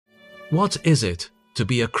What is it to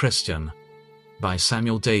be a Christian? By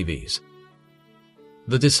Samuel Davies.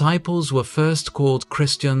 The disciples were first called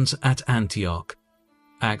Christians at Antioch.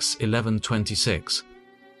 Acts 11:26.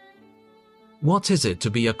 What is it to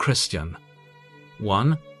be a Christian?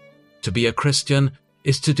 1. To be a Christian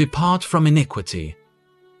is to depart from iniquity.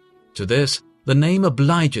 To this the name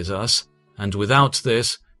obliges us, and without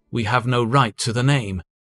this we have no right to the name.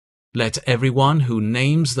 Let everyone who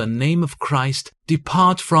names the name of Christ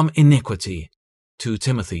depart from iniquity. 2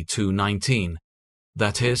 Timothy 2:19.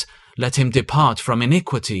 That is, let him depart from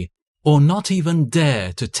iniquity, or not even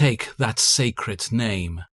dare to take that sacred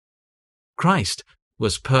name. Christ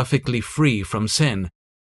was perfectly free from sin.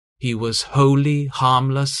 He was holy,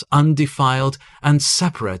 harmless, undefiled, and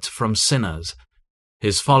separate from sinners.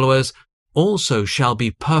 His followers also shall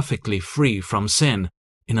be perfectly free from sin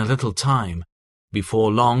in a little time.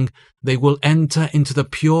 Before long, they will enter into the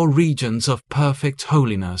pure regions of perfect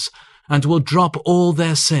holiness, and will drop all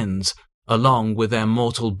their sins, along with their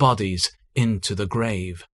mortal bodies, into the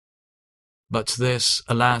grave. But this,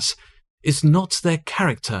 alas, is not their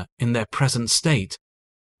character in their present state,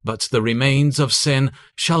 but the remains of sin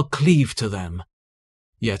shall cleave to them.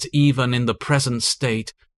 Yet even in the present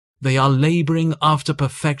state, they are laboring after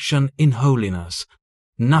perfection in holiness.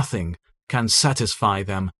 Nothing can satisfy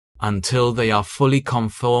them until they are fully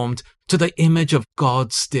conformed to the image of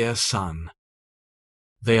God's dear Son.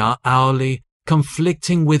 They are hourly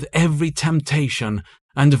conflicting with every temptation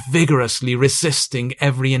and vigorously resisting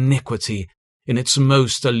every iniquity in its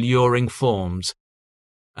most alluring forms.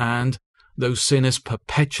 And though sin is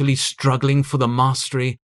perpetually struggling for the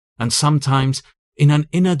mastery, and sometimes in an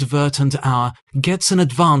inadvertent hour gets an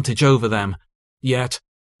advantage over them, yet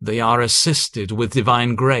they are assisted with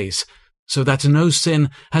divine grace, so that no sin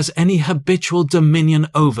has any habitual dominion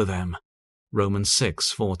over them. Romans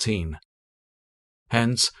 6:14.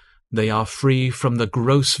 Hence, they are free from the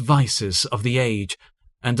gross vices of the age,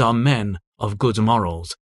 and are men of good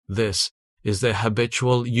morals. This is their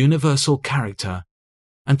habitual universal character,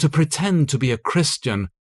 and to pretend to be a Christian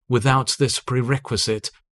without this prerequisite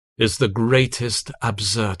is the greatest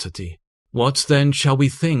absurdity. What then shall we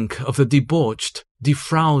think of the debauched,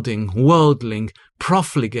 defrauding, worldling,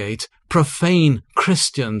 profligate, profane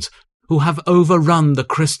Christians who have overrun the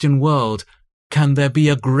Christian world? Can there be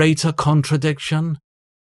a greater contradiction?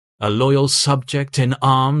 A loyal subject in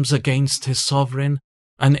arms against his sovereign,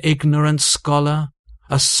 an ignorant scholar,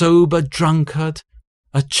 a sober drunkard,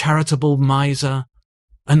 a charitable miser,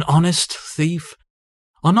 an honest thief,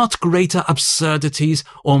 are not greater absurdities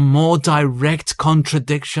or more direct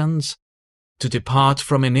contradictions? To depart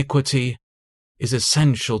from iniquity is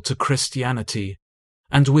essential to Christianity,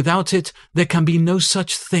 and without it there can be no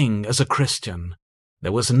such thing as a Christian.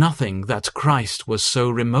 There was nothing that Christ was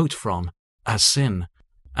so remote from as sin,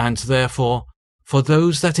 and therefore, for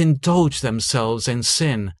those that indulge themselves in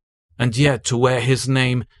sin, and yet to wear his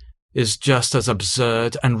name, is just as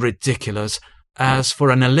absurd and ridiculous as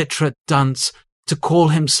for an illiterate dunce to call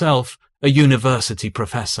himself a university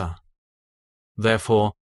professor.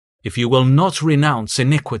 Therefore, if you will not renounce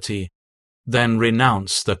iniquity, then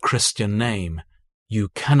renounce the Christian name. You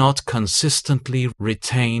cannot consistently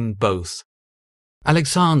retain both.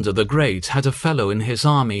 Alexander the Great had a fellow in his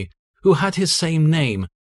army who had his same name,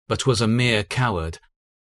 but was a mere coward.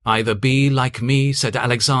 Either be like me, said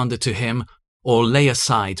Alexander to him, or lay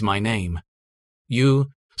aside my name.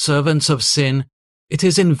 You, servants of sin, it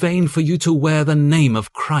is in vain for you to wear the name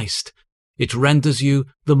of Christ. It renders you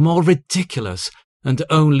the more ridiculous and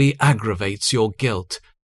only aggravates your guilt.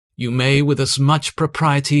 You may with as much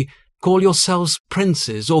propriety call yourselves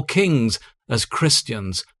princes or kings as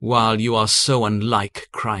Christians while you are so unlike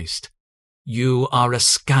Christ. You are a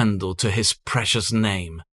scandal to his precious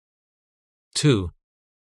name. 2.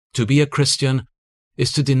 To be a Christian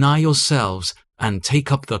is to deny yourselves and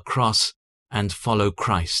take up the cross and follow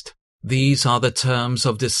Christ. These are the terms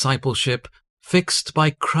of discipleship fixed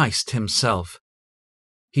by Christ himself.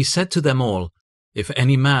 He said to them all, "If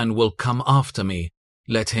any man will come after me,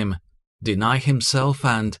 let him deny himself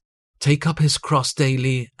and take up his cross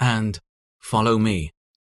daily and follow me."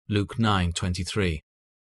 Luke 9:23.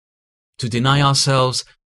 To deny ourselves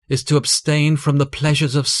is to abstain from the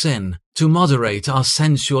pleasures of sin, to moderate our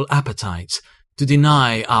sensual appetites, to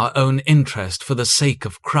deny our own interest for the sake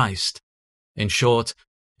of Christ. In short,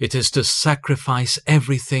 it is to sacrifice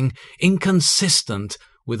everything inconsistent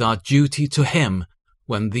with our duty to Him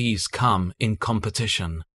when these come in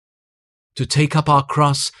competition. To take up our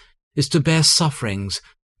cross is to bear sufferings,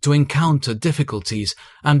 to encounter difficulties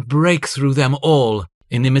and break through them all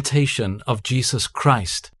in imitation of Jesus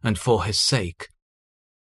Christ and for His sake.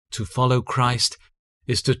 To follow Christ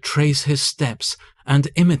is to trace his steps and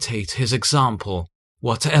imitate his example,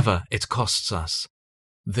 whatever it costs us.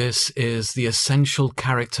 This is the essential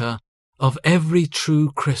character of every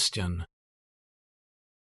true Christian.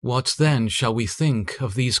 What then shall we think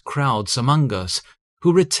of these crowds among us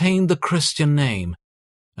who retain the Christian name,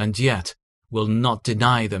 and yet will not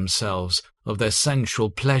deny themselves of their sensual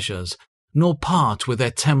pleasures, nor part with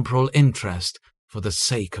their temporal interest for the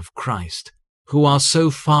sake of Christ, who are so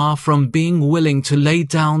far from being willing to lay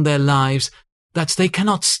down their lives that they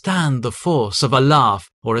cannot stand the force of a laugh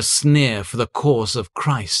or a sneer for the cause of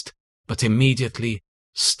Christ, but immediately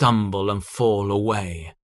stumble and fall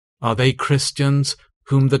away? Are they Christians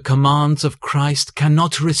whom the commands of Christ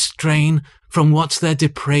cannot restrain from what their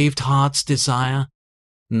depraved hearts desire?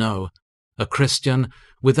 No, a Christian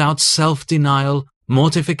without self-denial,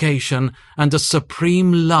 mortification, and a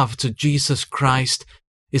supreme love to Jesus Christ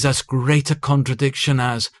is as great a contradiction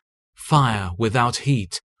as fire without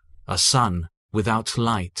heat, a sun without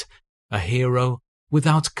light, a hero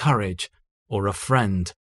without courage, or a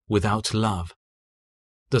friend without love.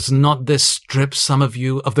 Does not this strip some of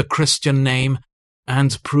you of the Christian name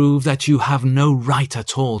and prove that you have no right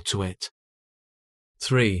at all to it?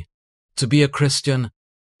 3. To be a Christian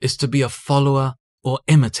is to be a follower or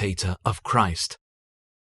imitator of Christ.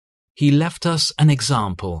 He left us an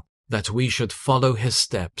example that we should follow his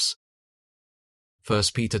steps.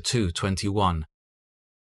 1 Peter 2:21.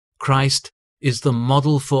 Christ is the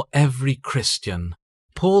model for every Christian.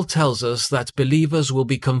 Paul tells us that believers will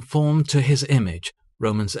be conformed to his image,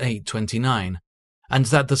 Romans 8:29, and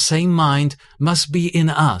that the same mind must be in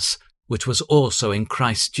us, which was also in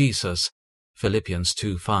Christ Jesus, Philippians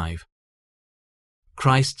 2:5.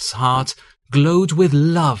 Christ's heart glowed with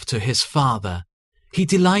love to his Father. He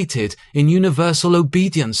delighted in universal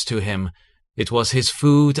obedience to him. It was his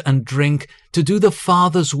food and drink to do the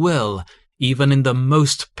Father's will, even in the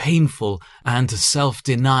most painful and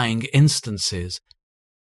self-denying instances.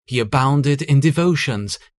 He abounded in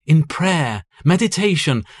devotions, in prayer,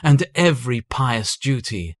 meditation, and every pious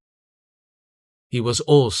duty. He was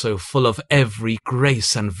also full of every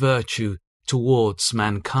grace and virtue towards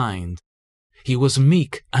mankind. He was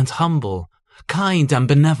meek and humble, kind and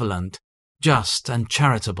benevolent, just and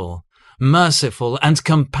charitable, merciful and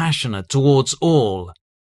compassionate towards all.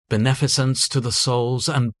 Beneficence to the souls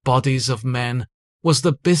and bodies of men was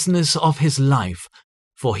the business of his life,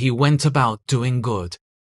 for he went about doing good.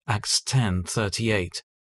 Acts 10:38.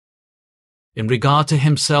 In regard to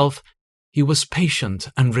himself, he was patient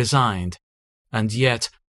and resigned, and yet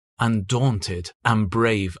undaunted and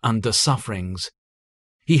brave under sufferings.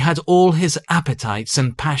 He had all his appetites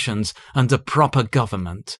and passions under proper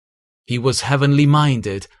government. He was heavenly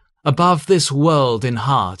minded, above this world in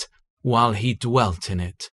heart, while he dwelt in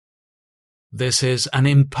it. This is an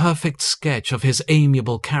imperfect sketch of his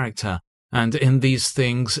amiable character, and in these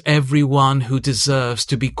things every one who deserves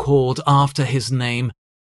to be called after his name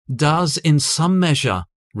does in some measure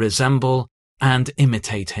resemble and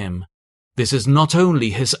imitate him. This is not only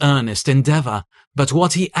his earnest endeavour, but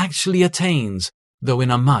what he actually attains, though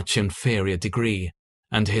in a much inferior degree,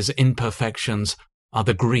 and his imperfections are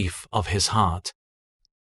the grief of his heart.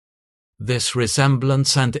 This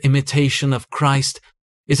resemblance and imitation of Christ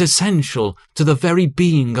is essential to the very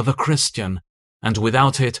being of a Christian, and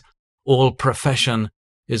without it, all profession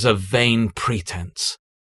is a vain pretense.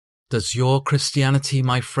 Does your Christianity,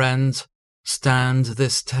 my friends, stand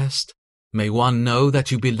this test? May one know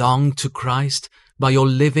that you belong to Christ by your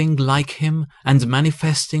living like him and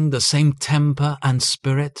manifesting the same temper and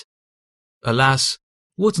spirit? Alas,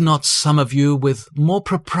 would not some of you with more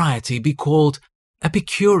propriety be called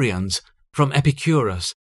Epicureans, from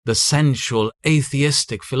Epicurus, the sensual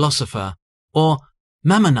atheistic philosopher, or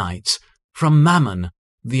Mammonites, from Mammon,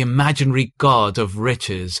 the imaginary god of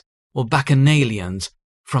riches, or Bacchanalians,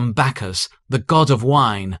 from Bacchus, the god of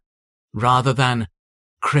wine, rather than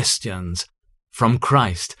Christians, from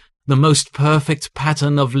Christ, the most perfect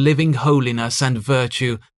pattern of living holiness and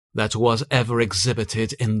virtue that was ever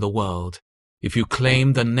exhibited in the world? If you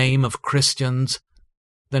claim the name of Christians,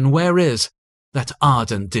 then where is that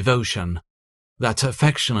ardent devotion, that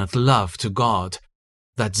affectionate love to God,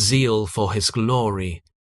 that zeal for his glory,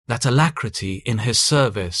 that alacrity in his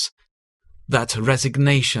service, that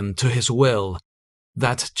resignation to his will,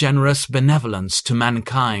 that generous benevolence to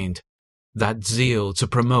mankind, that zeal to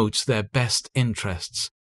promote their best interests,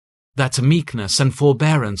 that meekness and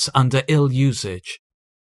forbearance under ill usage,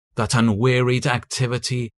 that unwearied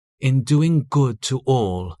activity in doing good to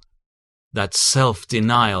all, that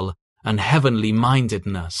self-denial and heavenly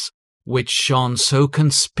mindedness, which shone so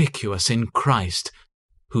conspicuous in Christ,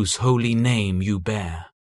 whose holy name you bear?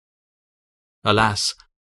 Alas,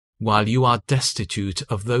 while you are destitute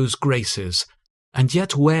of those graces, and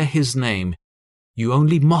yet wear his name, you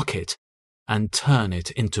only mock it and turn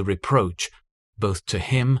it into reproach, both to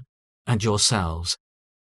him and yourselves.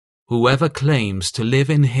 Whoever claims to live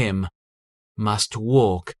in him must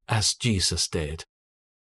walk as Jesus did.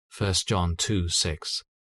 1 John 2:6.